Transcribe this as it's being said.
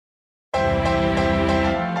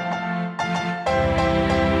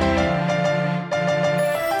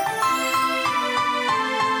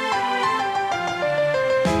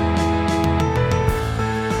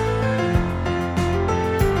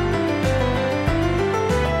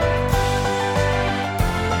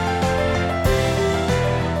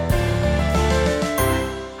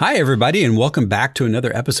Hi, everybody, and welcome back to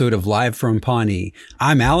another episode of Live from Pawnee.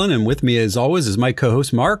 I'm Alan, and with me, as always, is my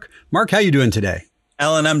co-host, Mark. Mark, how you doing today?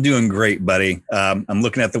 Alan, I'm doing great, buddy. I'm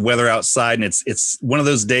looking at the weather outside, and it's one of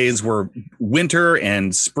those days where winter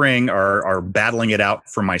and spring are battling it out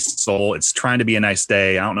for my soul. It's trying to be a nice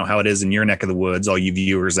day. I don't know how it is in your neck of the woods, all you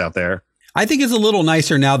viewers out there. I think it's a little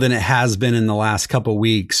nicer now than it has been in the last couple of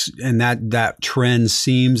weeks, and that trend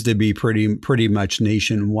seems to be pretty much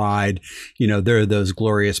nationwide. You know, there are those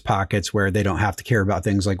glorious pockets where they don't have to care about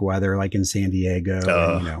things like weather, like in San Diego,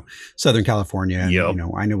 and, Southern California. And, yep.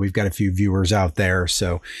 I know we've got a few viewers out there.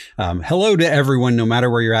 So hello to everyone, no matter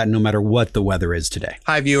where you're at, no matter what the weather is today.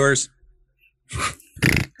 Hi, viewers.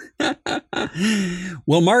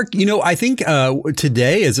 Well, Mark, I think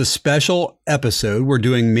today is a special episode. We're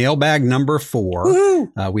doing mailbag number 4.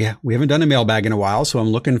 We haven't done a mailbag in a while, so I'm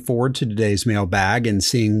looking forward to today's mailbag and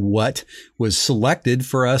seeing what was selected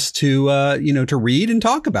for us to read and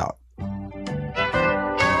talk about. Mailbag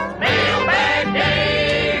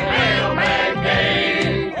Day, Mailbag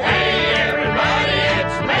Day. Hey, everybody,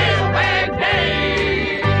 it's Mailbag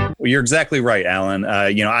Day. Well, you're exactly right, Alan.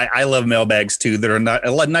 I love mailbags too. That are not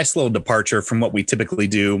a nice little departure from what we typically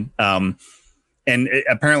do.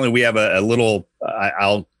 Apparently we have a little,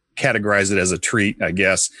 I'll categorize it as a treat, I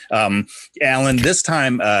guess. Alan, this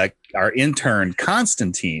time, our intern,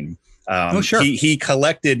 Constantine, sure. He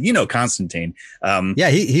collected, Constantine.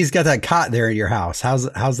 He's got that cot there in your house.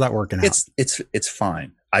 How's that working out? It's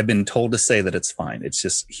fine. I've been told to say that it's fine. It's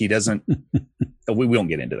just, he doesn't, we won't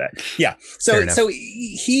get into that. Yeah. So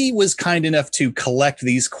he was kind enough to collect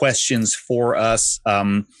these questions for us.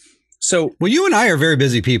 Well, you and I are very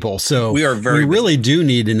busy people, so we really do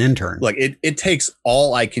need an intern. Look, it takes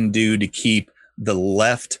all I can do to keep the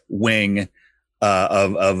left wing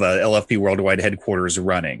of LFP Worldwide headquarters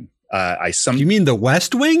running. You mean the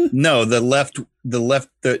West Wing? No, the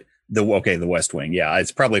West Wing. Yeah,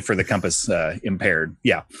 it's probably for the compass impaired.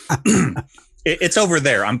 Yeah. It's over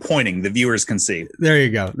there. I'm pointing. The viewers can see. There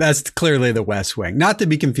you go. That's clearly the West Wing. Not to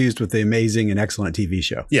be confused with the amazing and excellent TV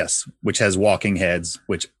show. Yes, which has walking heads,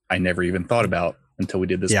 which I never even thought about until we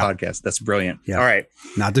did this podcast. That's brilliant. Yeah. All right.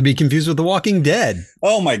 Not to be confused with The Walking Dead.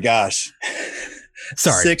 Oh, my gosh.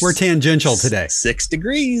 Sorry, we're tangential today. 6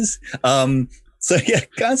 degrees.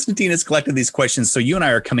 Constantine has collected these questions. So you and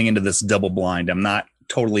I are coming into this double blind. I'm not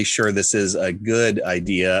totally sure this is a good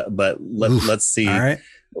idea, but let's see. All right.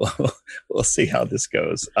 We'll see how this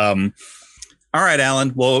goes. All right,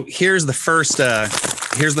 Alan. Well, here's the first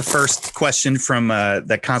question from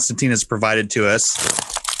that Constantine has provided to us.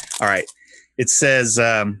 All right. It says,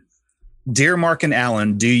 "Dear Mark and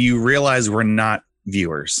Alan, do you realize we're not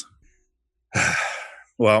viewers?"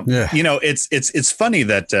 Well, it's funny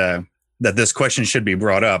that this question should be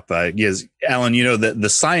brought up. Because, Alan, the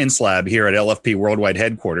science lab here at LFP Worldwide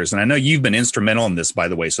headquarters, and I know you've been instrumental in this, by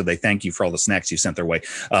the way, so they thank you for all the snacks you sent their way.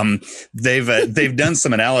 They've done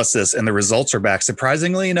some analysis, and the results are back.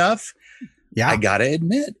 Surprisingly enough, I gotta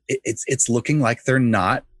admit, it's looking like they're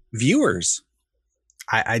not viewers.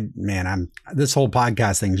 This whole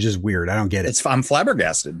podcast thing is just weird. I don't get it. I'm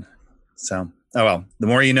flabbergasted. So, oh well, the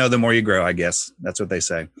more you know, the more you grow, I guess. That's what they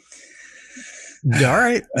say. All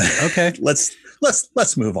right. Okay. Let's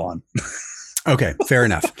move on. Okay. Fair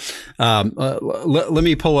enough. Let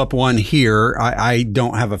me pull up one here. I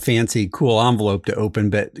don't have a fancy, cool envelope to open,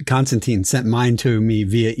 but Constantine sent mine to me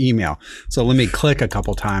via email. So let me click a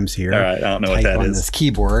couple times here. All right. I don't know what that is. This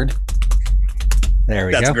keyboard. There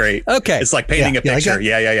we go. That's great. Okay. It's like painting a picture.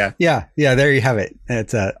 Yeah. Yeah. There you have it.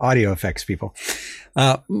 It's audio effects, people.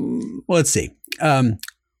 Let's see.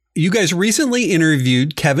 You guys recently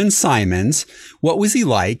interviewed Kevin Simons. What was he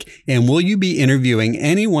like? And will you be interviewing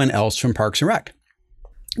anyone else from Parks and Rec?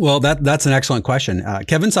 Well, that's an excellent question.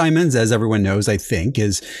 Kevin Simons, as everyone knows, I think,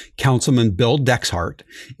 is Councilman Bill Dexhart.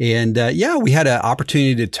 And we had an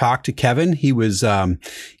opportunity to talk to Kevin. He was,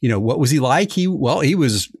 what was he like? He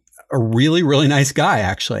was a really, really nice guy,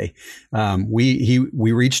 actually. We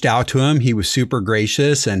reached out to him. He was super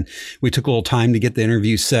gracious, and we took a little time to get the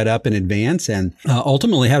interview set up in advance, and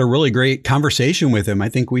ultimately had a really great conversation with him. I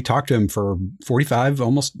think we talked to him for 45,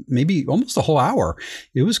 almost a whole hour.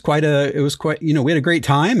 It was quite, we had a great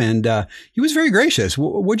time, and he was very gracious.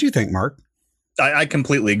 What do you think, Mark? I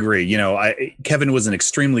completely agree. Kevin was an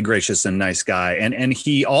extremely gracious and nice guy. And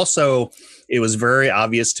he also, it was very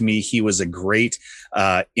obvious to me, he was a great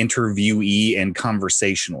interviewee and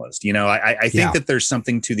conversationalist. I think that there's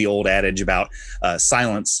something to the old adage about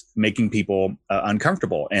silence making people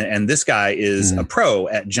uncomfortable. And this guy is a pro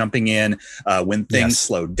at jumping in when things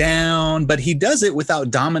slow down, but he does it without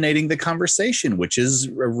dominating the conversation, which is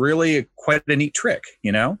really quite a neat trick,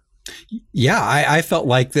 Yeah, I felt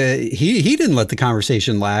like he didn't let the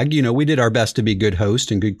conversation lag. We did our best to be good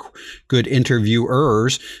hosts and good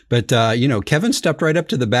interviewers, but Kevin stepped right up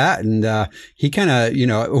to the bat, and he kind of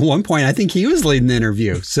at one point I think he was leading the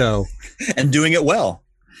interview, so and doing it well,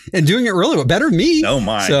 and doing it really well, better than me. Oh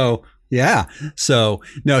my! So yeah, so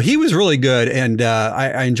no, he was really good, and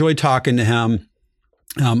I enjoyed talking to him.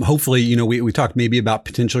 Hopefully, we talked maybe about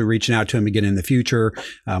potentially reaching out to him again in the future.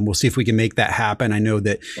 We'll see if we can make that happen. I know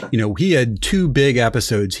that, he had 2 big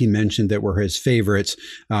episodes he mentioned that were his favorites.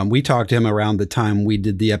 We talked to him around the time we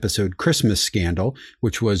did the episode Christmas Scandal,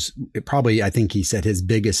 which was probably, I think he said, his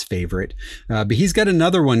biggest favorite. But he's got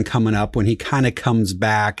another one coming up when he kind of comes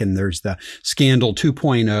back, and there's the Scandal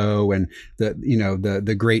 2.0 and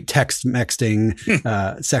the great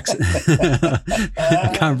text-mexting sex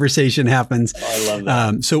conversation happens. I love that.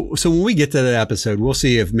 So when we get to that episode, we'll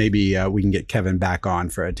see if maybe we can get Kevin back on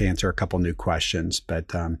to answer a couple new questions.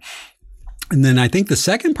 But and then I think the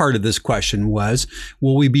second part of this question was,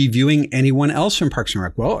 will we be viewing anyone else from Parks and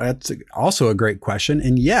Rec? Well, that's also a great question.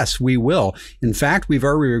 And yes, we will. In fact, we've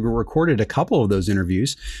already recorded a couple of those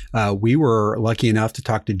interviews. We were lucky enough to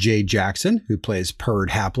talk to Jay Jackson, who plays Perd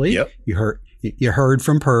Hapley. Yep. You heard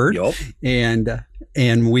from Perd. Yep.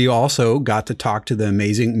 And we also got to talk to the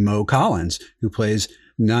amazing Mo Collins, who plays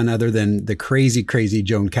none other than the crazy, crazy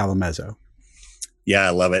Joan Calamezzo. Yeah,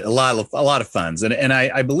 I love it. A lot of funs. And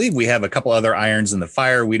I believe we have a couple other irons in the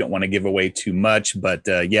fire. We don't want to give away too much, but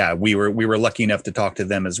we were lucky enough to talk to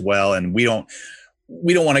them as well. And we don't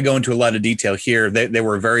want to go into a lot of detail here. They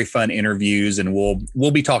were very fun interviews, and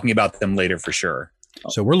we'll be talking about them later for sure.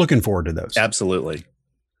 So we're looking forward to those. Absolutely.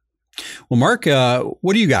 Well, Mark,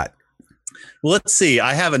 what do you got? Well, let's see.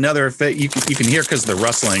 I have another. You can hear because of the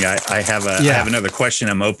rustling. I have another question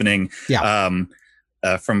I'm opening. Yeah.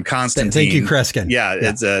 From Constantine. Thank you, Kreskin. Yeah,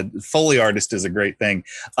 it's a Foley artist is a great thing.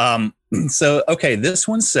 So okay, this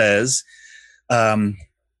one says,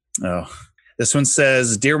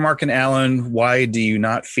 Dear Mark and Alan, why do you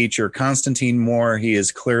not feature Constantine more? He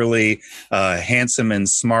is clearly handsome and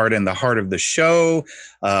smart and the heart of the show.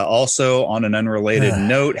 Also, on an unrelated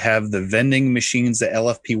note, have the vending machines at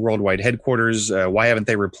LFP Worldwide headquarters, why haven't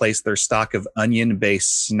they replaced their stock of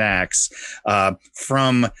onion-based snacks?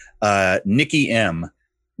 From Nikki M.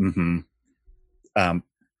 Mm-hmm.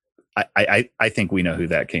 I think we know who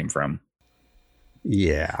that came from.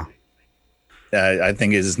 Yeah. I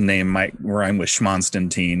think his name might rhyme with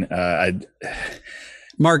Schmonstantine.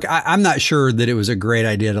 Mark, I'm not sure that it was a great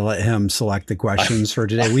idea to let him select the questions for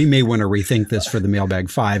today. We may want to rethink this for the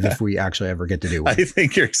Mailbag 5 if we actually ever get to do one. I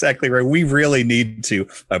think you're exactly right. We really need to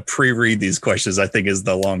pre-read these questions, I think, is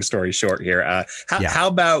the long story short here. How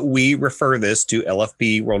about we refer this to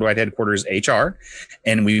LFP Worldwide Headquarters HR,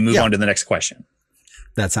 and we move on to the next question?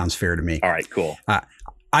 That sounds fair to me. All right, cool.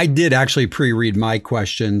 I did actually pre-read my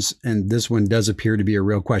questions, and this one does appear to be a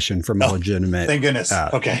real question from a legitimate thank goodness.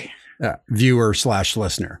 Okay.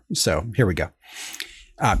 Viewer/listener. So here we go.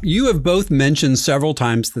 You have both mentioned several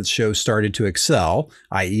times that the show started to excel,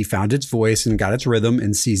 i.e. found its voice and got its rhythm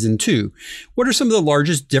in season 2. What are some of the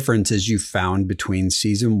largest differences you found between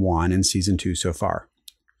season 1 and season 2 so far?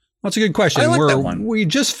 That's a good question. I like that one. We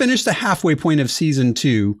just finished the halfway point of season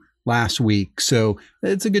 2 last week, so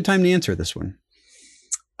it's a good time to answer this one.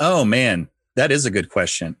 Oh man, that is a good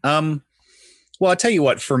question. Well, I'll tell you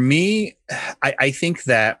what, for me, I think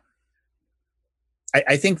that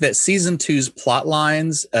season 2's plot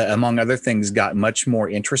lines, among other things, got much more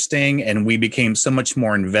interesting, and we became so much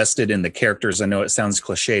more invested in the characters. I know it sounds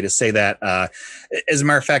cliche to say that. As a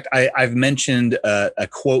matter of fact, I've mentioned a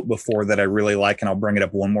quote before that I really like, and I'll bring it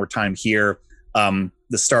up one more time here. The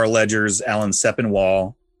Star Ledger's Alan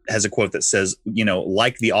Sepinwall has a quote that says,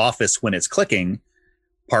 like The Office when it's clicking,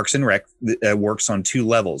 Parks and Rec works on 2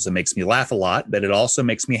 levels. It makes me laugh a lot, but it also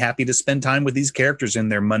makes me happy to spend time with these characters in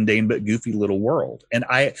their mundane but goofy little world. And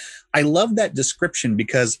I love that description,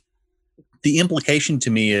 because the implication to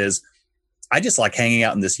me is I just like hanging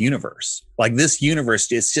out in this universe. Like, this universe,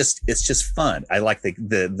 it's just fun. I like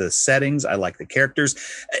the settings. I like the characters.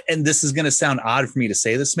 And this is going to sound odd for me to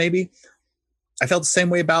say this, maybe. I felt the same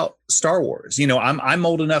way about Star Wars. I'm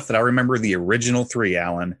old enough that I remember the original 3,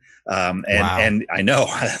 Alan. And I know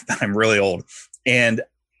I'm really old, and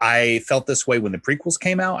I felt this way when the prequels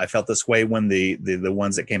came out. I felt this way when the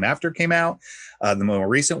ones that came after came out, the more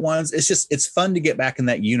recent ones. It's fun to get back in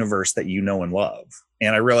that universe that you know and love.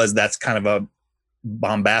 And I realize that's kind of a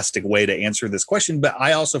bombastic way to answer this question, but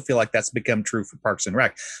I also feel like that's become true for Parks and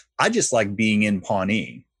Rec. I just like being in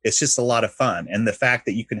Pawnee. It's just a lot of fun. And the fact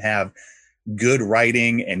that you can have good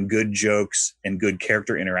writing and good jokes and good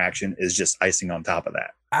character interaction is just icing on top of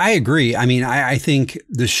that. I agree. I mean, I think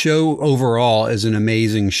the show overall is an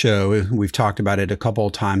amazing show. We've talked about it a couple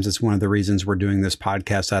of times. It's one of the reasons we're doing this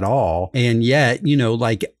podcast at all. And yet,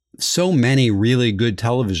 like so many really good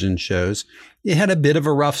television shows, it had a bit of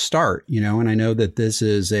a rough start, and I know that this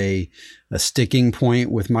is a sticking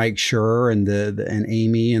point with Mike Schur and and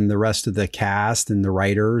Amy and the rest of the cast and the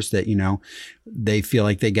writers that, they feel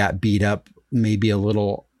like they got beat up maybe a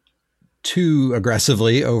little too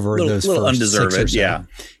aggressively over those little first undeserved, 6 or 7. yeah.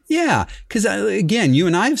 Yeah, because again, you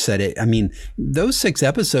and I have said it. I mean, those 6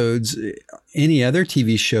 episodes, any other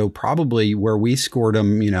TV show probably where we scored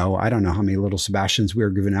them, I don't know how many little Sebastians we were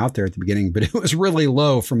giving out there at the beginning, but it was really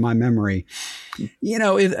low from my memory.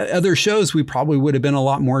 If other shows, we probably would have been a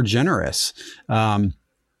lot more generous. And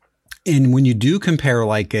when you do compare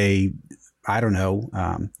like The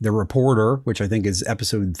Reporter, which I think is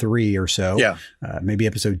episode 3 or so, maybe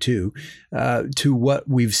episode 2, to what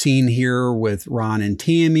we've seen here with Ron and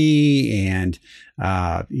Tammy and,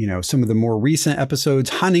 some of the more recent episodes,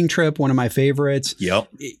 Hunting Trip, one of my favorites. Yep.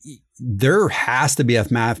 There has to be a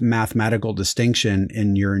mathematical distinction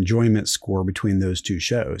in your enjoyment score between those two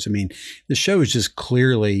shows. I mean, the show is just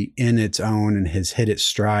clearly in its own and has hit its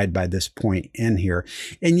stride by this point in here.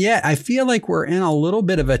 And yet I feel like we're in a little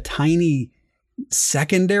bit of a tiny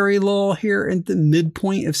secondary lull here at the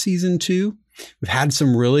midpoint of season 2. We've had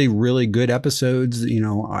some really, really good episodes.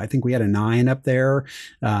 I think we had a 9 up there.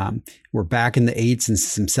 We're back in the 8s and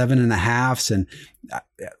some 7.5s. And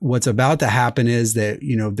what's about to happen is that,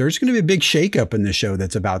 there's going to be a big shakeup in the show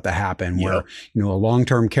that's about to happen where, a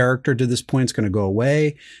long-term character to this point is going to go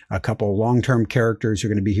away. A couple of long-term characters are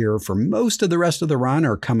going to be here for most of the rest of the run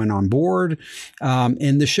are coming on board.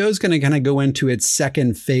 And the show's going to kind of go into its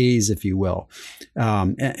second phase, if you will.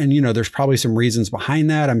 And there's probably some reasons behind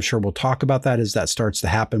that. I'm sure we'll talk about that as that starts to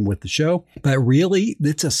happen with the show. But really,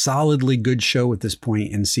 it's a solidly good show at this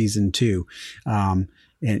point in season 2. And,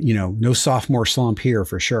 no sophomore slump here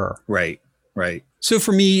for sure. Right. So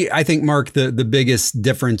for me, I think, Mark, the biggest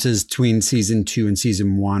differences between season 2 and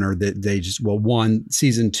season 1 are that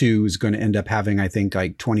season 2 is going to end up having, I think,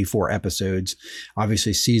 like 24 episodes.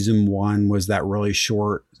 Obviously, season 1 was that really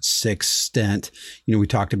short 6 stint. We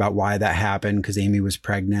talked about why that happened because Amy was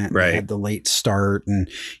pregnant, right, had the late start and,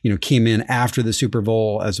 came in after the Super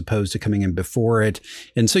Bowl as opposed to coming in before it.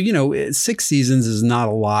 And so, 6 seasons is not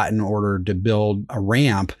a lot in order to build a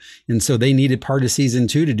ramp. And so they needed part of season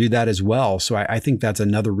 2 to do that as well. So I think that's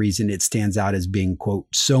another reason it stands out as being, quote,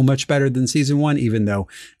 so much better than season 1, even though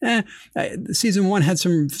season 1 had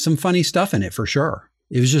some funny stuff in it for sure.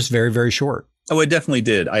 It was just very, very short. Oh, it definitely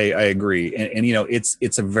did. I agree. And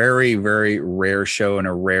it's a very, very rare show and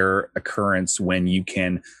a rare occurrence when you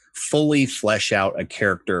can fully flesh out a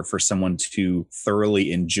character for someone to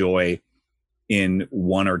thoroughly enjoy in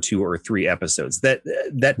 1 or 2 or 3 episodes.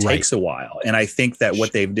 That takes a while. And I think that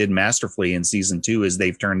what they've did masterfully in season 2 is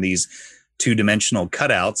they've turned these 2-dimensional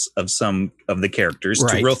cutouts of some of the characters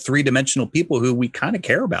to real 3-dimensional people who we kind of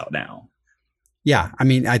care about now. Yeah. I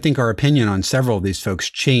mean, I think our opinion on several of these folks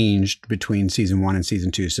changed between season 1 and season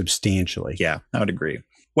 2 substantially. Yeah, I would agree.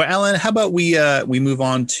 Well, Alan, how about we move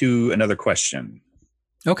on to another question?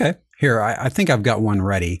 Okay. Here, I think I've got one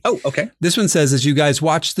ready. Oh, okay. This one says, as you guys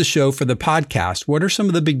watch the show for the podcast, what are some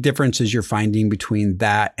of the big differences you're finding between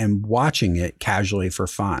that and watching it casually for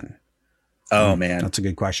fun? Oh, man. That's a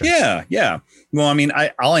good question. Yeah. Well, I mean,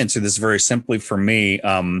 I'll answer this very simply for me.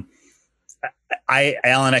 Alan,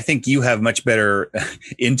 I think you have much better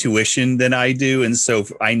intuition than I do. And so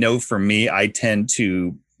I know for me, I tend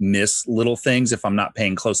to miss little things if I'm not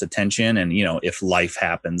paying close attention. And, if life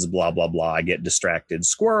happens, blah, blah, blah, I get distracted.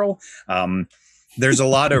 Squirrel. There's a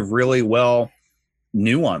lot of really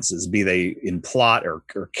nuances, be they in plot or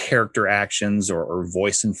character actions or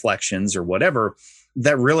voice inflections or whatever,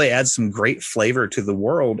 that really adds some great flavor to the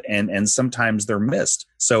world. And sometimes they're missed.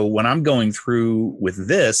 So when I'm going through with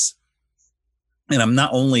this, and I'm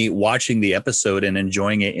not only watching the episode and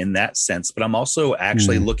enjoying it in that sense, but I'm also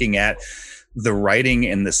actually looking at the writing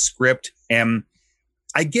and the script. And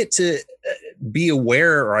I get to be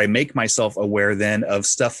aware, or I make myself aware then of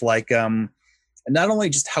stuff like not only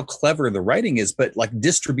just how clever the writing is, but like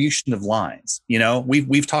distribution of lines.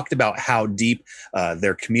 We've talked about how deep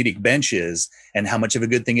their comedic bench is and how much of a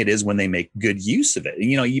good thing it is when they make good use of it.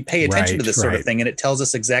 You pay attention to this sort of thing and it tells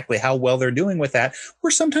us exactly how well they're doing with that, or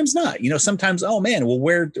sometimes not. Sometimes, oh man, well,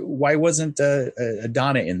 why wasn't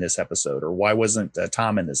Donna in this episode, or why wasn't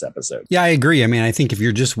Tom in this episode? Yeah, I agree. I mean, I think if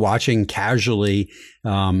you're just watching casually,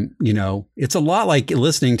 it's a lot like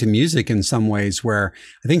listening to music in some ways, where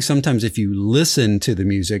I think sometimes if you listen listen to the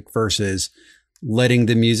music versus letting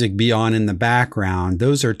the music be on in the background,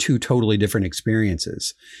 those are two totally different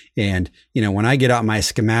experiences. And, when I get out my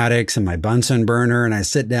schematics and my Bunsen burner and I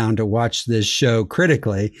sit down to watch this show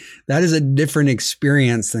critically, that is a different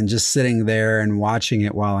experience than just sitting there and watching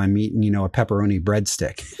it while I'm eating, a pepperoni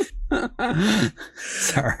breadstick.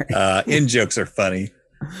 Sorry. In jokes are funny.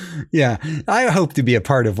 Yeah. I hope to be a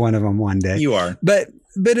part of one of them one day. You are.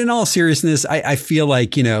 But in all seriousness, I feel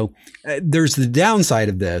like, there's the downside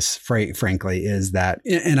of this, frankly, is that,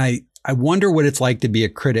 and I wonder what it's like to be a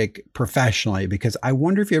critic professionally, because I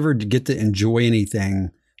wonder if you ever get to enjoy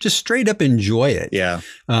anything, just straight up enjoy it. Yeah.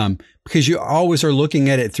 Because you always are looking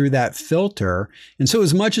at it through that filter. And so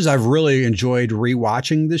as much as I've really enjoyed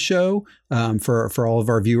rewatching the show for all of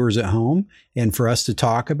our viewers at home and for us to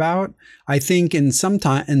talk about, I think in some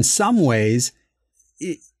ways,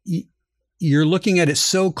 you're looking at it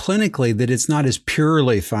so clinically that it's not as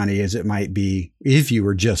purely funny as it might be if you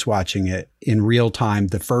were just watching it in real time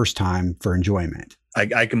the first time for enjoyment.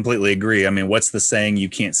 I completely agree. I mean, what's the saying? You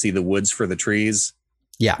can't see the woods for the trees.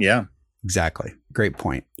 Yeah. Yeah. Exactly. Great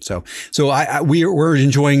point. So we're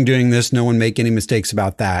enjoying doing this. No one make any mistakes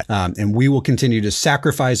about that. And we will continue to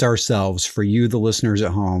sacrifice ourselves for you, the listeners at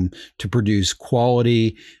home, to produce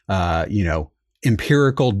quality,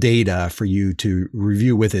 empirical data for you to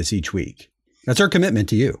review with us each week. That's our commitment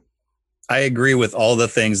to you. I agree with all the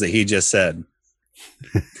things that he just said.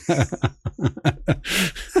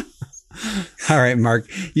 All right, Mark,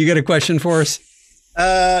 you got a question for us?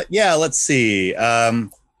 Yeah, let's see.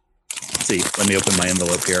 Let's see. Let me open my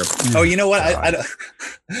envelope here. Oh, you know what?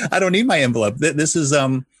 I don't need my envelope. This is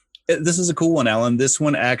a cool one, Alan. This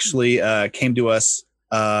one actually came to us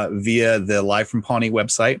via the Live from Pawnee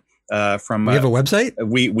website. We have a website?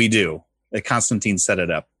 We do. Constantine set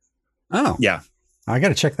it up. Oh, yeah. I got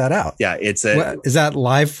to check that out. Yeah, is that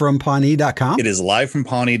livefrompawnee.com? It is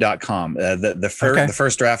livefrompawnee.com. The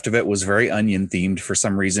first draft of it was very onion themed for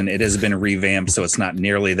some reason. It has been revamped, so it's not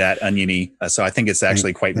nearly that oniony. So I think it's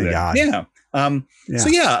actually quite good. Yeah.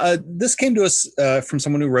 So this came to us from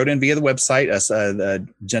someone who wrote in via the website, a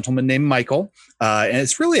gentleman named Michael. And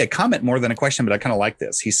it's really a comment more than a question, but I kind of like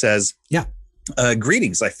this. He says,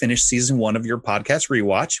 greetings. I finished season 1 of your podcast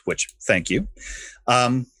rewatch, which thank you.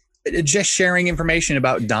 Just sharing information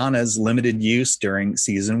about Donna's limited use during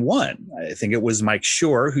season 1. I think it was Mike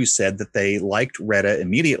Shore who said that they liked Retta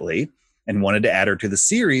immediately and wanted to add her to the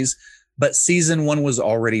series, but season 1 was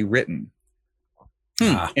already written.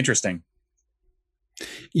 Interesting.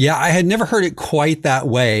 Yeah, I had never heard it quite that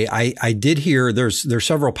way. I did hear there's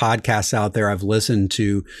several podcasts out there I've listened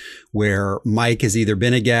to where Mike has either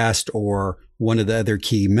been a guest or one of the other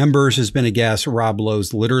key members has been a guest. Rob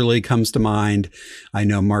Lowe's literally comes to mind. I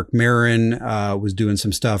know Mark Maron was doing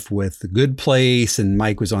some stuff with The Good Place, and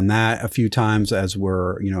Mike was on that a few times, as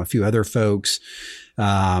were, a few other folks.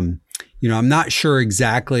 I'm not sure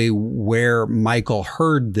exactly where Michael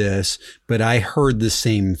heard this, but I heard the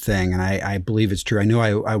same thing, and I believe it's true. I know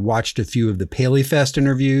I watched a few of the Paley Fest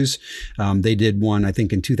interviews. They did one, I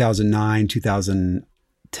think, in 2009,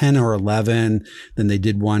 2010 or 11. Then they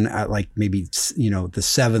did one at maybe, the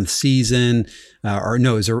 7th season, it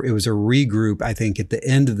was a regroup, I think, at the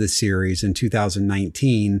end of the series in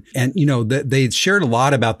 2019. And, they shared a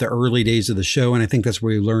lot about the early days of the show. And I think that's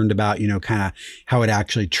where we learned about, kind of how it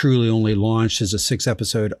actually truly only launched as a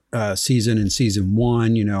 6-episode season in season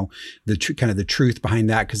 1, the truth behind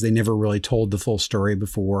that, because they never really told the full story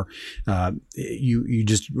before. You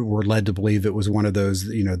just were led to believe it was one of those,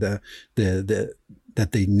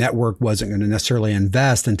 that the network wasn't going to necessarily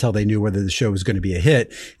invest until they knew whether the show was going to be a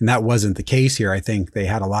hit. And that wasn't the case here. I think they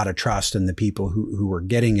had a lot of trust in the people who were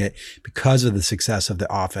getting it because of the success of The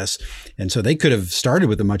Office. And so they could have started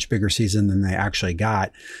with a much bigger season than they actually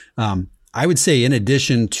got. I would say, in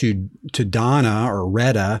addition to Donna or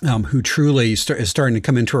Retta, who truly is starting to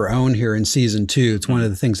come into her own here in season 2, it's one of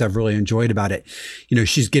the things I've really enjoyed about it.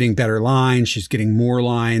 She's getting better lines. She's getting more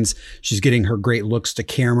lines. She's getting her great looks to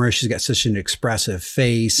camera. She's got such an expressive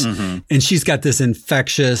face, and she's got this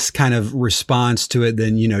infectious kind of response to it.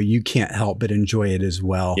 Then, you can't help but enjoy it as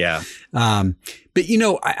well. Yeah. But,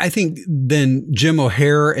 I think then Jim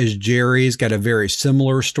O'Heir as Jerry's got a very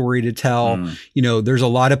similar story to tell. There's a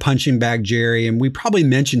lot of punching bag Jerry, and we probably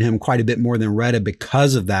mention him quite a bit more than Retta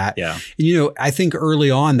because of that. Yeah. And, I think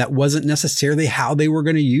early on that wasn't necessarily how they were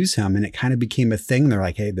going to use him. And it kind of became a thing. They're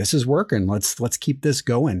like, hey, this is working. Let's keep this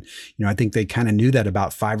going. I think they kind of knew that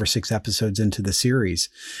about 5 or 6 episodes into the series.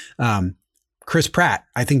 Chris Pratt,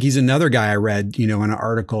 I think he's another guy I read, in an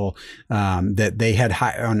article that they had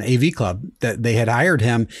on AV Club, that they had hired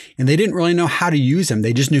him and they didn't really know how to use him.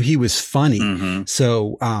 They just knew he was funny. Mm-hmm.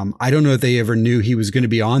 So I don't know if they ever knew he was going to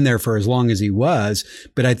be on there for as long as he was,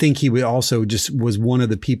 but I think he would also just was one of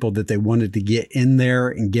the people that they wanted to get in there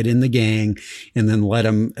and get in the gang and then let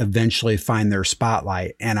them eventually find their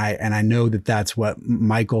spotlight. And I know that that's what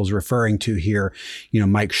Michael's referring to here.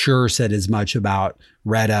 Mike Schur said as much about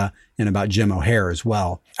Retta and about Jim O'Heir as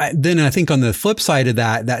well. Then I think on the flip side of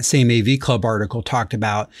that same AV Club article talked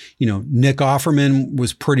about, Nick Offerman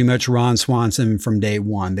was pretty much Ron Swanson from day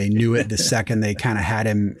one. They knew it the second they kind of had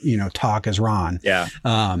him, talk as Ron. Yeah.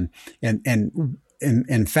 And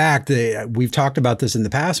in fact, we've talked about this in the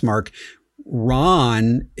past, Mark.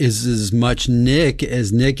 Ron is as much Nick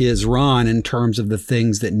as Nick is Ron in terms of the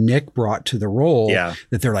things that Nick brought to the role. Yeah.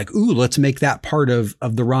 That they're like, ooh, let's make that part of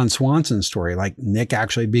the Ron Swanson story, like Nick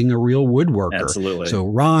actually being a real woodworker. Absolutely. So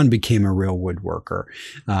Ron became a real woodworker.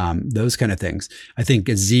 Those kind of things. I think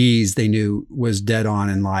Aziz, they knew, was dead on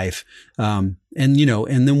in life. And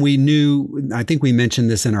then we knew, I think we mentioned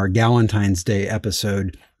this in our Galentine's Day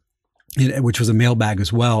episode, which was a mailbag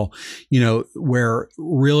as well, where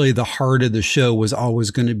really the heart of the show was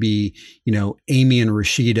always going to be, Amy and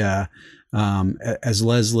Rashida as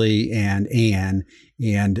Leslie and Anne,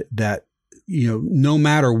 and that, no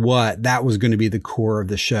matter what, that was going to be the core of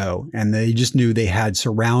the show. And they just knew they had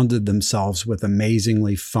surrounded themselves with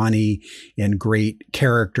amazingly funny and great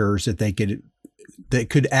characters that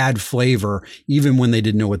could add flavor, even when they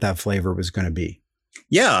didn't know what that flavor was going to be.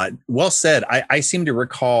 Yeah, well said. I seem to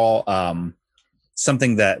recall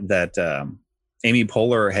something that Amy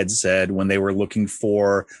Poehler had said when they were looking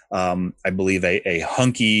for, I believe, a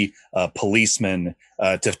hunky policeman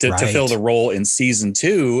to fill the role in season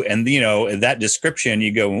 2. And, that description,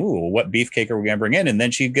 you go, ooh, what beefcake are we going to bring in? And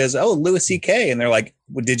then she goes, oh, Louis C.K. And they're like,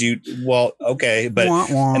 well, okay. But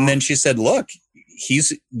and then she said, look,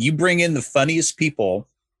 you bring in the funniest people.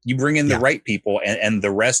 You bring in the right people and the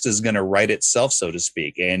rest is going to write itself, so to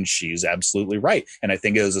speak. And she's absolutely right. And I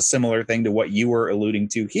think it was a similar thing to what you were alluding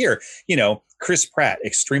to here. Chris Pratt,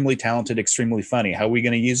 extremely talented, extremely funny. How are we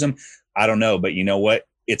going to use him? I don't know. But you know what?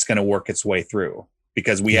 It's going to work its way through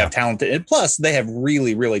because we have talented, and plus they have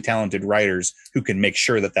really, really talented writers who can make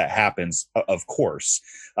sure that happens, of course.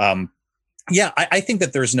 I think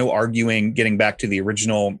that there's no arguing, getting back to the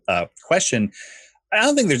original question. I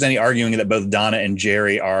don't think there's any arguing that both Donna and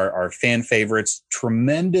Jerry are fan favorites,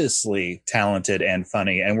 tremendously talented and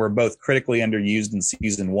funny, and were both critically underused in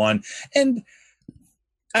season 1. And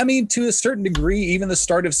I mean, to a certain degree, even the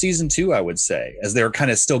start of season 2, I would say, as they're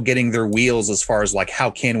kind of still getting their wheels as far as like, how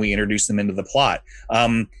can we introduce them into the plot?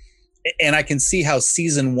 And I can see how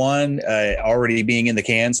season 1 already being in the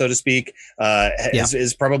can, so to speak,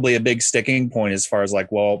 is probably a big sticking point as far as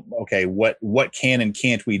like, well, okay, what can and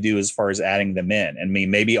can't we do as far as adding them in? I mean,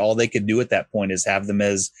 maybe all they could do at that point is have them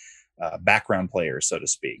as background players, so to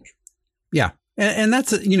speak. Yeah. And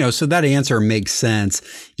that's, so that answer makes sense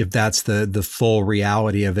if that's the full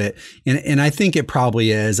reality of it. And I think it probably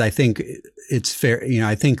is. I think it's fair.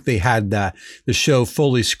 I think they had the show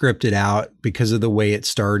fully scripted out because of the way it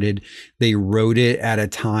started. They wrote it at a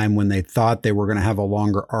time when they thought they were going to have a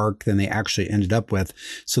longer arc than they actually ended up with.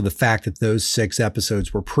 So the fact that those 6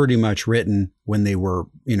 episodes were pretty much written when they were,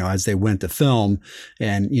 as they went to film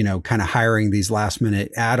and, kind of hiring these last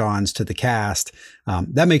minute add-ons to the cast,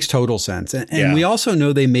 that makes total sense. And we also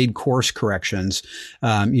know they made course corrections.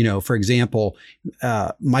 For example,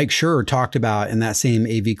 Mike Schur talked about in that same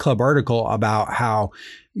AV Club article about how,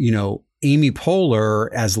 Amy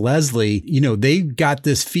Poehler as Leslie, they got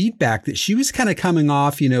this feedback that she was kind of coming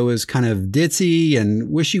off, as kind of ditzy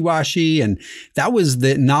and wishy-washy. And that was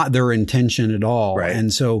not their intention at all. Right.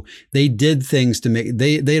 And so they did things to make,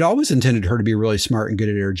 they'd always intended her to be really smart and good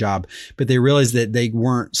at her job, but they realized that they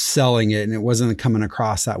weren't selling it and it wasn't coming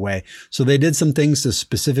across that way. So they did some things to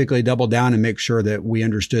specifically double down and make sure that we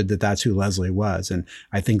understood that that's who Leslie was. And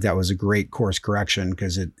I think that was a great course correction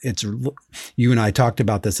because it's, you and I talked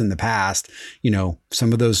about this in the past.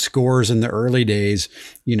 Some of those scores in the early days,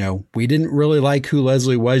 we didn't really like who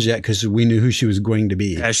Leslie was yet because we knew who she was going to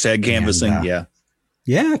be. Hashtag canvassing. And,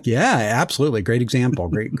 yeah, absolutely. Great example.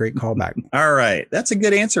 Great callback. All right. That's a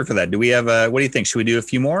good answer for that. Do we have what do you think? Should we do a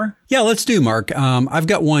few more? Yeah, let's do, Mark. I've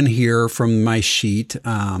got one here from my sheet.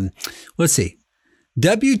 Let's see.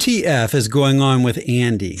 WTF is going on with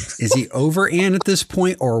Andy? Is he over Ann at this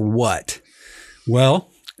point or what? Well,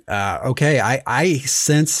 Okay, I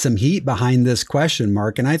sense some heat behind this question,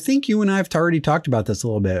 Mark, and I think you and I have already talked about this a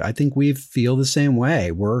little bit. I think we feel the same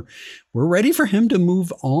way. We're ready for him to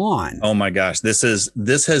move on. Oh my gosh, this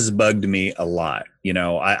has bugged me a lot. You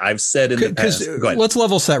know, I've said in the past. Go ahead. Let's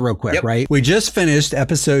level set real quick, Yep. right? We just finished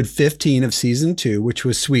episode 15 of season 2, which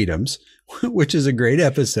was Sweetums, which is a great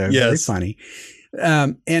episode, very Yes. funny.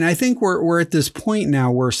 And I think we're at this point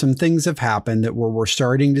now where some things have happened that we're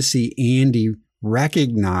starting to see Andy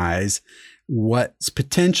recognize what's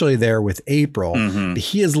potentially there with April. Mhm.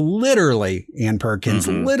 He is literally, Ann Perkins,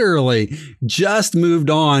 Mhm. literally just moved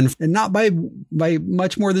on, and not by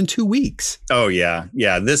much more than 2 weeks. Oh yeah,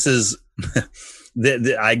 yeah. This is.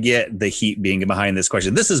 I get the heat being behind this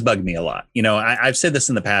question. This has bugged me a lot. You know, I've said this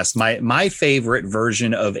in the past. My favorite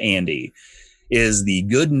version of Andy is the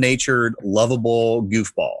good-natured, lovable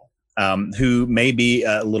goofball who may be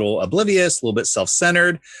a little oblivious, a little bit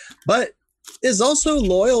self-centered, but is also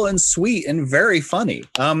loyal and sweet and very funny.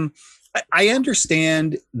 I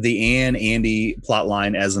understand the Andy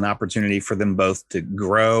plotline as an opportunity for them both to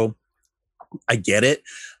grow. I get it.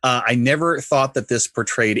 I never thought that this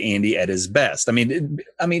portrayed Andy at his best. I mean,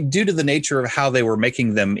 due to the nature of how they were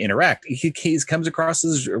making them interact, he comes across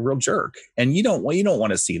as a real jerk, and you don't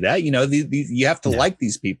want to see that. You know, you have to like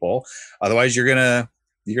these people, otherwise you're gonna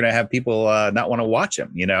have people not want to watch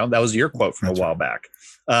him. You know, that was your quote from a while back.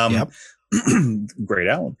 Yep. Great,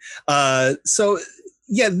 Alan. So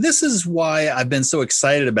yeah, this is why I've been so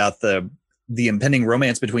excited about the impending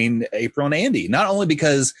romance between April and Andy, not only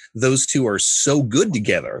because those two are so good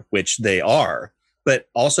together, which they are, but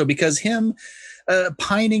also because him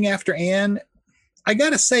pining after Anne, I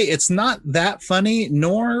gotta say, it's not that funny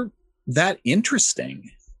nor that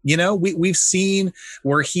interesting. You know, we've seen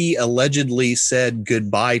where he allegedly said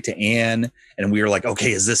goodbye to Anne, and we were like,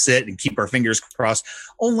 okay, is this it? And keep our fingers crossed,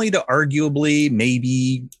 only to arguably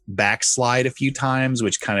maybe backslide a few times,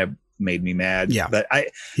 which kind of made me mad. Yeah, but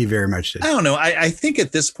he very much did. I don't know. I think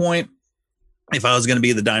at this point, if I was going to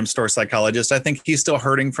be the dime store psychologist, I think he's still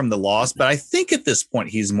hurting from the loss. But I think at this point,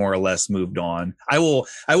 he's more or less moved on. I will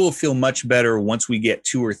feel much better once we get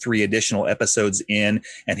 2 or 3 additional episodes in,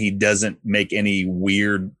 and he doesn't make any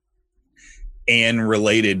weird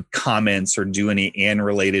Anne-related comments or do any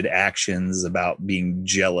Anne-related actions about being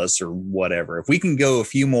jealous or whatever. If we can go a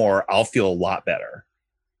few more, I'll feel a lot better.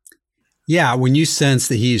 Yeah, when you sense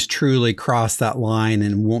that he's truly crossed that line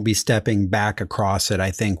and won't be stepping back across it, I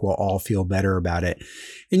think we'll all feel better about it.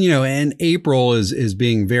 And, you know, and April is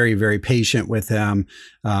being very, very patient with him.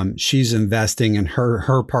 She's investing in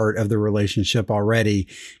her part of the relationship already.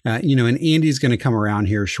 You know, and Andy's going to come around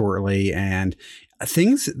here shortly. And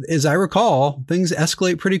things, as I recall, things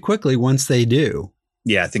escalate pretty quickly once they do.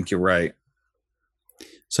 Yeah, I think you're right.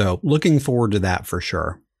 So looking forward to that for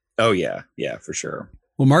sure. Oh, yeah. Yeah, for sure.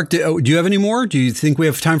 Well, Mark, do you have any more? Do you think we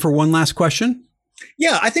have time for one last question?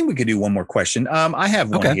 Yeah, I think we could do one more question. I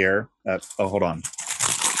have one here. Hold on.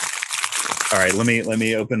 All right, let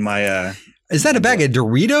me open my. Is that a bag of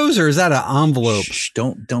Doritos or is that an envelope? Shh,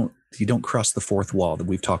 don't cross the fourth wall. That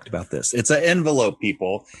we've talked about this. It's an envelope,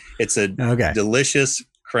 people. It's a delicious,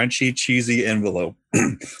 crunchy, cheesy envelope.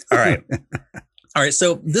 All right. All right.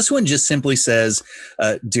 So this one just simply says,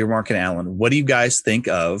 "Dear Mark and Alan, what do you guys think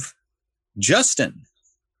of Justin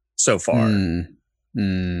so far?"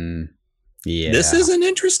 Yeah. This is an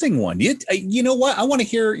interesting one. You know what? I want to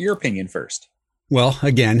hear your opinion first. Well,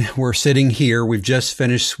 again, we're sitting here. We've just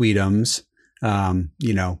finished Sweetums.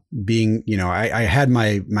 You know, I had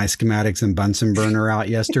my schematics and Bunsen burner out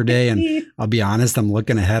yesterday, and I'll be honest, I'm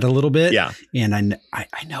looking ahead a little bit. Yeah. And I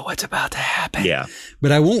know what's about to happen. Yeah.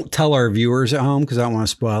 But I won't tell our viewers at home because I don't want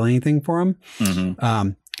to spoil anything for them. Mm-hmm.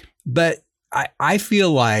 But I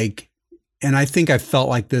feel like, and I think I felt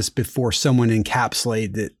like this before someone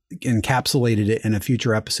encapsulated it in a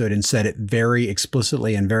future episode and said it very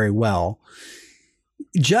explicitly and very well.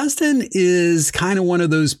 Justin is kind of one of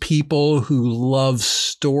those people who loves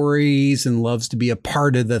stories and loves to be a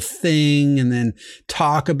part of the thing and then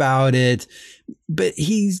talk about it. But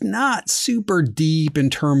he's not super deep in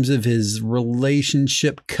terms of his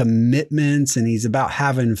relationship commitments, and he's about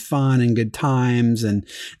having fun and good times, and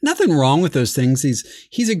nothing wrong with those things.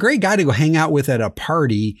 He's a great guy to go hang out with at a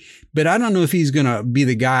party, but I don't know if he's going to be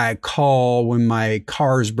the guy I call when my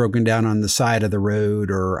car's broken down on the side of the road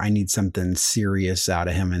or I need something serious out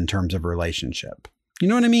of him in terms of relationship. You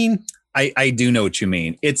know what I mean? I do know what you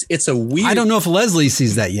mean. It's a weird. I don't know if Leslie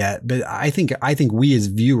sees that yet, but I think we as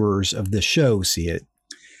viewers of the show see it.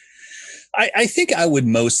 I think I would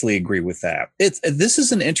mostly agree with that. This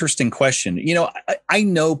is an interesting question. You know, I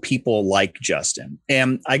know people like Justin,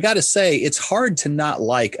 and I got to say, it's hard to not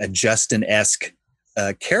like a Justin-esque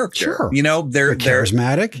character. Sure. You know, they're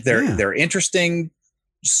charismatic. They're interesting,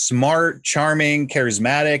 smart, charming,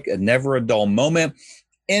 charismatic, never a dull moment.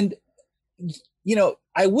 And you know,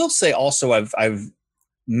 I will say also, I've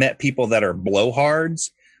met people that are blowhards.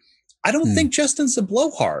 I don't think Justin's a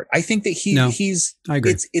blowhard. I think that he's. I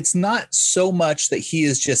agree. It's not so much that he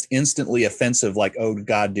is just instantly offensive, like, oh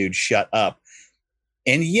God, dude, shut up.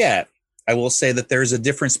 And yet, I will say that there's a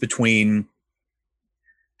difference between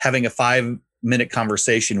having a 5-minute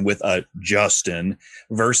conversation with a Justin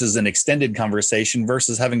versus an extended conversation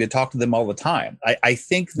versus having to talk to them all the time. I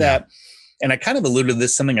think that, and I kind of alluded to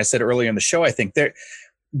this, something I said earlier in the show. I think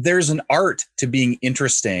there's an art to being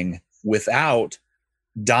interesting without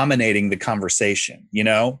dominating the conversation. You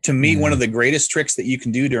know, to me, one of the greatest tricks that you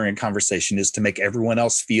can do during a conversation is to make everyone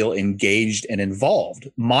else feel engaged and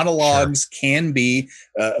involved. Monologues can be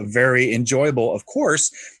very enjoyable, of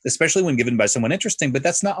course, especially when given by someone interesting, but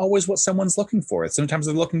that's not always what someone's looking for. Sometimes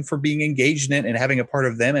they're looking for being engaged in it and having a part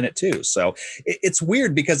of them in it too. So it's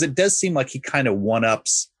weird because it does seem like he kind of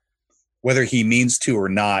one-ups whether he means to or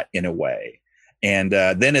not in a way. And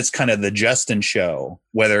then it's kind of the Justin show,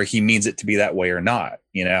 whether he means it to be that way or not,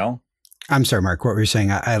 you know? I'm sorry, Mark, what were you saying?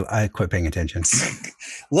 I quit paying attention.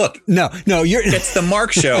 Look, no, it's the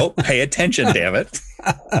Mark show. Pay attention, damn it.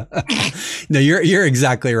 No, you're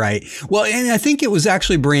exactly right. Well, and I think it was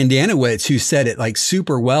actually Brandanowitz who said it like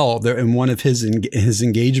super well there in one of his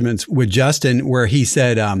engagements with Justin, where he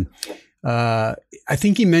said, I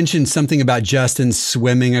think he mentioned something about Justin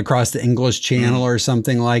swimming across the English Channel or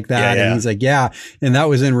something like that. Yeah. And he's like, yeah. And that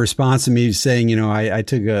was in response to me saying, you know, I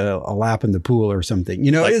took a lap in the pool or something.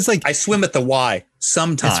 You know, it's like I swim at the Y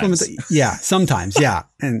sometimes. Sometimes. Yeah.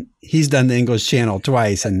 And he's done the English Channel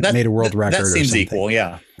twice and made a world record. That seems or something. equal.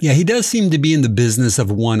 Yeah. Yeah, he does seem to be in the business of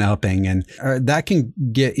one-upping, and that can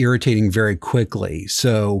get irritating very quickly.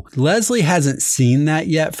 So Leslie hasn't seen that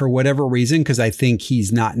yet for whatever reason, because I think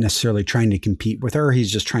he's not necessarily trying to compete with her.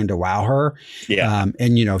 He's just trying to wow her. Yeah.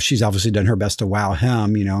 And, you know, she's obviously done her best to wow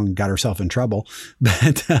him, you know, and got herself in trouble.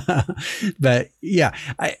 But yeah,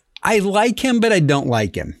 I like him, but I don't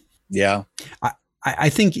like him. Yeah. I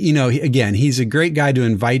think, you know, again, he's a great guy to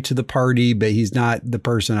invite to the party, but he's not the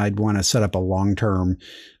person I'd want to set up a long-term,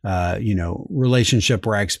 you know, relationship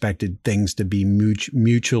where I expected things to be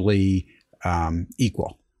mutually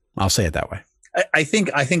equal. I'll say it that way. I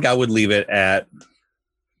think I would leave it at,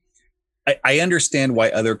 I understand why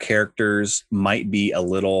other characters might be a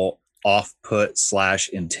little off-put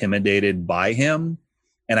 / intimidated by him.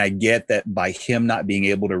 And I get that by him not being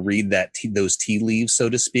able to read those tea leaves, so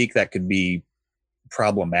to speak, that could be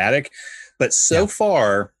problematic. But so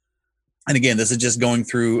far, and again, this is just going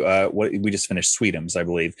through what we just finished, Sweetums, I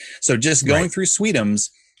believe. So just going through Sweetums,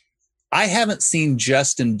 I haven't seen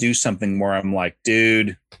Justin do something where I'm like,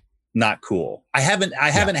 dude, not cool. I haven't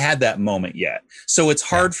had that moment yet. So it's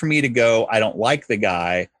hard for me to go, I don't like the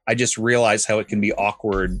guy. I just realize how it can be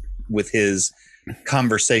awkward with his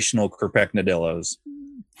conversational crepecnadillos.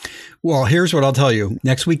 Well, here's what I'll tell you.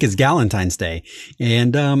 Next week is Galentine's Day,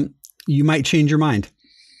 and you might change your mind.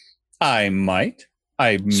 I might.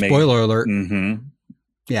 Spoiler alert. Mm-hmm.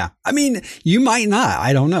 Yeah. I mean, you might not.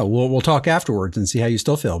 I don't know. We'll talk afterwards and see how you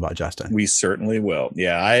still feel about Justin. We certainly will.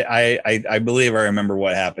 Yeah. I believe I remember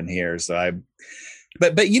what happened here. So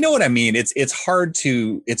but you know what I mean? It's hard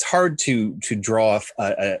to draw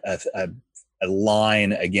a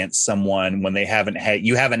line against someone when you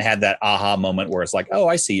haven't had that aha moment where it's like, oh,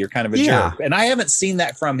 I see, you're kind of a jerk. And I haven't seen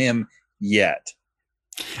that from him yet.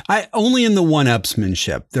 Only in the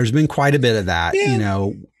one-upsmanship. There's been quite a bit of that, you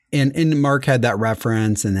know, and Mark had that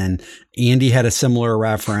reference, and then Andy had a similar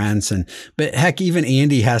reference, but heck, even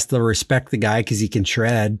Andy has to respect the guy because he can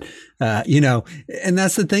shred, you know, and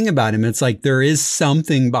that's the thing about him. It's like there is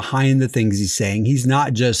something behind the things he's saying. He's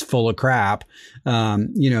not just full of crap.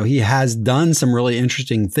 You know, he has done some really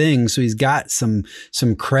interesting things, so he's got some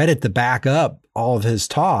credit to back up all of his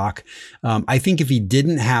talk. I think if he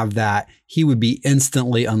didn't have that, he would be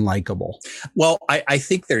instantly unlikable. Well, I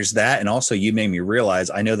think there's that. And also you made me realize,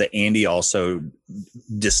 I know that Andy also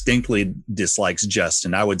distinctly dislikes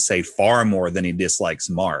Justin. I would say far more than he dislikes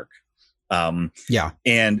Mark. And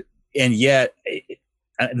yet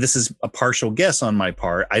this is a partial guess on my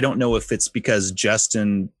part. I don't know if it's because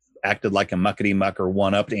Justin acted like a muckety muck or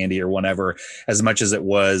one-upped Andy or whatever, as much as it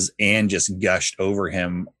was, and just gushed over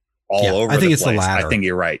him over. I think it's place. the latter. I think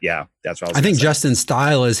you're right. Yeah, that's what I think Justin's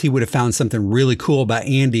style is he would have found something really cool about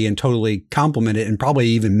Andy and totally complimented and probably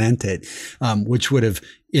even meant it, which would have,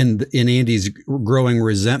 in Andy's growing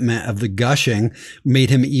resentment of the gushing, made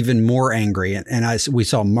him even more angry. And we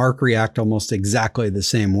saw Mark react almost exactly the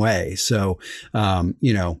same way. So,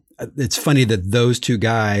 you know, it's funny that those two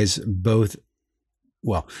guys both,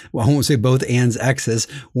 well, I won't say both Ann's exes,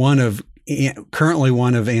 currently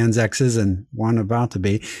one of Ann's exes and one about to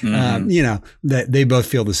be, that they both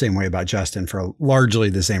feel the same way about Justin for largely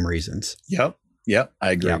the same reasons. Yep.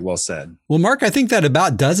 I agree. Yep. Well said. Well, Mark, I think that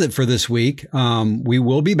about does it for this week. We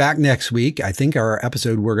will be back next week. I think our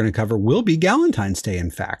episode we're going to cover will be Galentine's Day,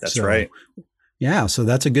 in fact. That's right. Yeah, so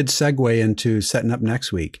that's a good segue into setting up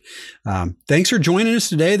next week. Thanks for joining us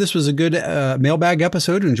today. This was a good mailbag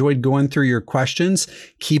episode. Enjoyed going through your questions.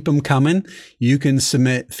 Keep them coming. You can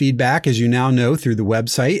submit feedback, as you now know, through the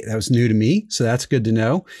website. That was new to me, so that's good to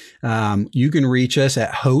know. You can reach us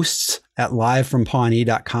at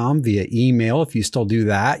hosts@livefrompawnee.com via email if you still do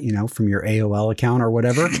that, from your AOL account or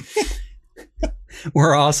whatever.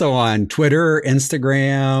 We're also on Twitter,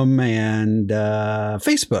 Instagram, and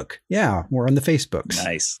Facebook. Yeah, we're on the Facebooks.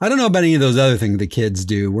 Nice. I don't know about any of those other things the kids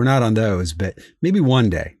do. We're not on those, but maybe one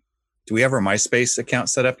day. Do we have our MySpace account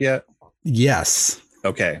set up yet? Yes.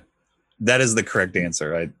 Okay. That is the correct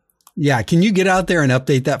answer. Yeah. Can you get out there and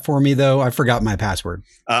update that for me, though? I forgot my password.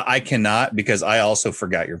 I cannot because I also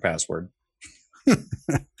forgot your password.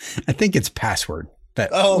 I think it's password,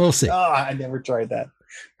 but we'll see. Oh, I never tried that.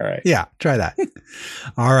 All right. Yeah, try that.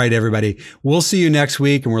 All right, everybody. We'll see you next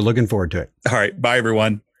week, and we're looking forward to it. All right. Bye,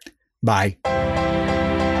 everyone. Bye.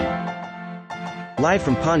 Live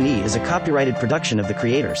from Pawnee is a copyrighted production of the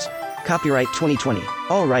creators. Copyright 2020.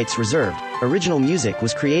 All rights reserved. Original music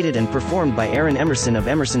was created and performed by Aaron Emerson of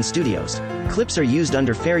Emerson Studios. Clips are used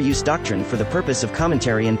under fair use doctrine for the purpose of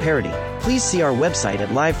commentary and parody. Please see our website at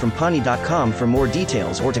livefrompawnee.com for more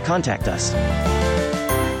details or to contact us.